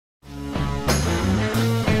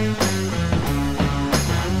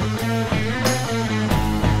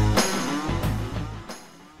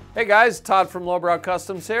Hey guys, Todd from Lowbrow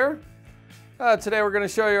Customs here. Today we're going to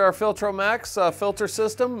show you our Filtro Max filter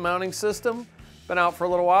system, mounting system. Been out for a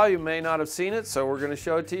little while, you may not have seen it, so we're going to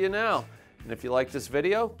show it to you now. And if you like this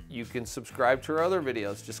video, you can subscribe to our other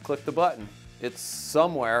videos. Just click the button. It's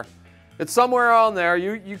somewhere. It's somewhere on there.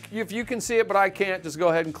 If you can see it, but I can't, just go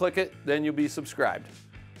ahead and click it, then you'll be subscribed.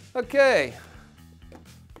 Okay.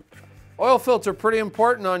 Oil filter, pretty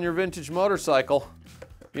important on your vintage motorcycle.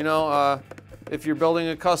 You know, if you're building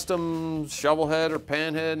a custom shovel head or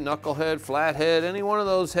pan head, knuckle head, flat head, any one of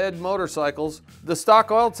those head motorcycles, the stock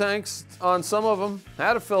oil tanks on some of them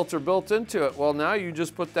had a filter built into it. Well, now you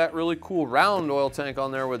just put that really cool round oil tank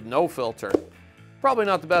on there with no filter. Probably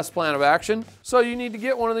not the best plan of action. So you need to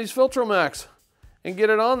get one of these Filtro Max and get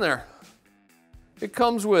it on there. It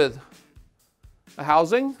comes with a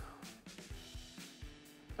housing,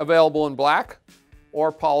 available in black or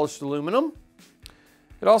polished aluminum.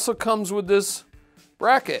 It also comes with this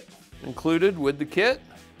bracket included with the kit.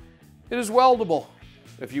 It is weldable.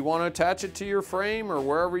 If you want to attach it to your frame or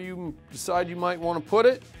wherever you decide you might want to put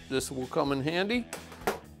it, this will come in handy.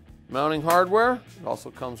 Mounting hardware. It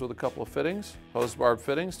also comes with a couple of fittings, hose barb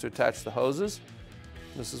fittings to attach the hoses.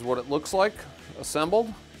 This is what it looks like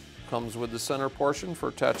assembled. Comes with the center portion for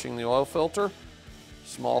attaching the oil filter.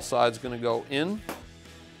 Small side's going to go in.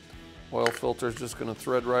 Oil filter is just going to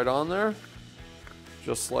thread right on there.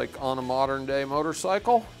 Just like on a modern day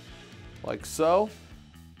motorcycle, like so.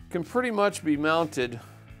 Can pretty much be mounted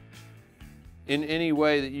in any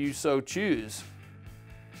way that you so choose.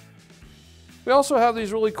 We also have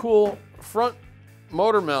these really cool front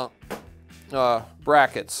motor mount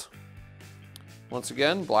brackets. Once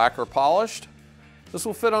again, black or polished. This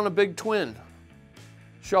will fit on a big twin,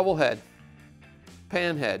 shovel head,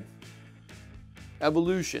 pan head,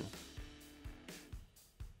 Evolution.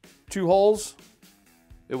 2 holes.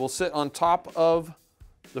 It will sit on top of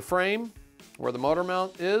the frame where the motor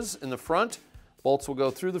mount is in the front. Bolts will go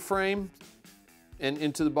through the frame and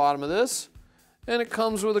into the bottom of this. And it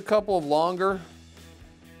comes with a couple of longer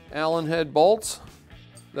Allen head bolts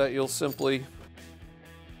that you'll simply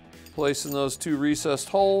place in those 2 recessed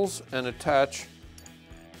holes and attach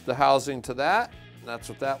the housing to that. That's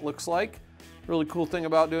what that looks like. Really cool thing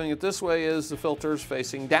about doing it this way is the filter is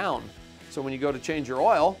facing down. So when you go to change your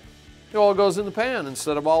oil, it all goes in the pan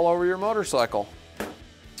instead of all over your motorcycle.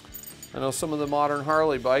 I know some of the modern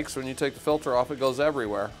Harley bikes, when you take the filter off, it goes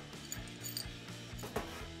everywhere.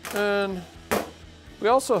 And we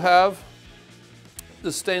also have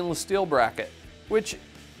the stainless steel bracket, which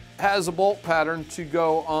has a bolt pattern to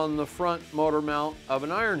go on the front motor mount of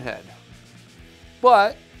an iron head.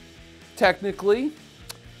 But technically,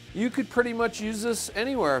 you could pretty much use this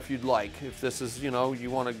anywhere if you'd like. If this is, you know,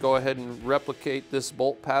 you want to go ahead and replicate this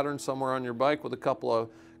bolt pattern somewhere on your bike with a couple of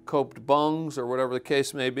coped bungs or whatever the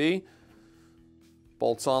case may be.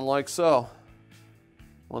 Bolts on like so.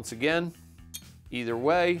 Once again, either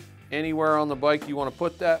way, anywhere on the bike you want to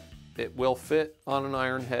put that, it will fit on an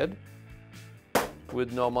iron head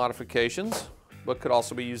with no modifications, but could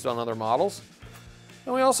also be used on other models.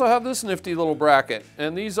 And we also have this nifty little bracket,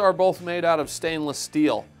 and these are both made out of stainless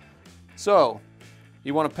steel. So,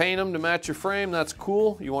 you want to paint them to match your frame, that's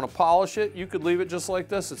cool. You want to polish it, you could leave it just like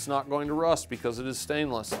this. It's not going to rust because it is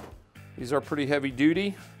stainless. These are pretty heavy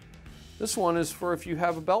duty. This one is for if you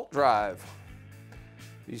have a belt drive.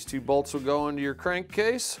 These 2 bolts will go into your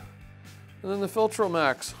crankcase, and then the Filtro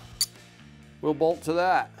Max will bolt to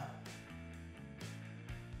that.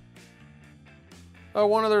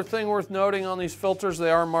 One other thing worth noting on these filters,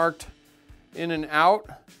 they are marked in and out.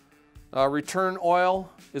 Return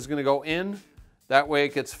oil is going to go in. That way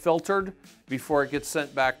it gets filtered before it gets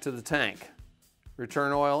sent back to the tank.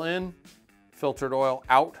 Return oil in, filtered oil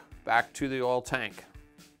out, back to the oil tank.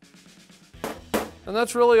 And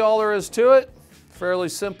that's really all there is to it. Fairly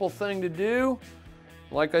simple thing to do.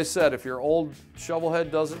 Like I said, if your old shovel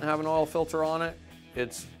head doesn't have an oil filter on it,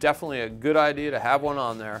 it's definitely a good idea to have one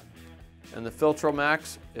on there. And the Filtro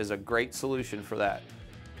Max is a great solution for that.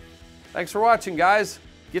 Thanks for watching, guys.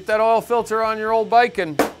 Get that oil filter on your old bike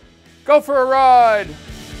and go for a ride.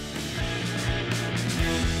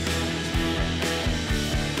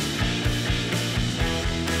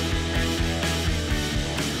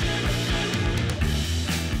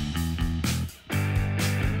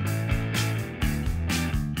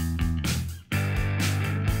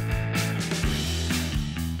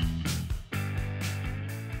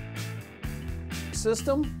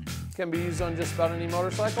 System can be used on just about any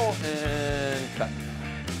motorcycle, and cut.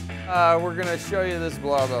 We're gonna show you this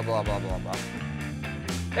blah blah blah blah blah blah.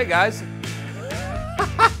 Hey guys.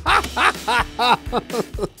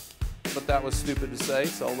 But that was stupid to say,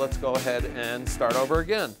 so let's go ahead and start over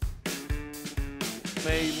again.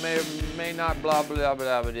 may not blah blah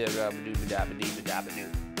blah blah blah.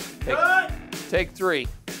 Take 3.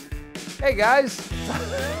 Hey guys.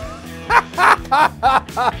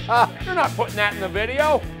 You're not putting that in the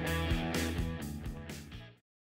video.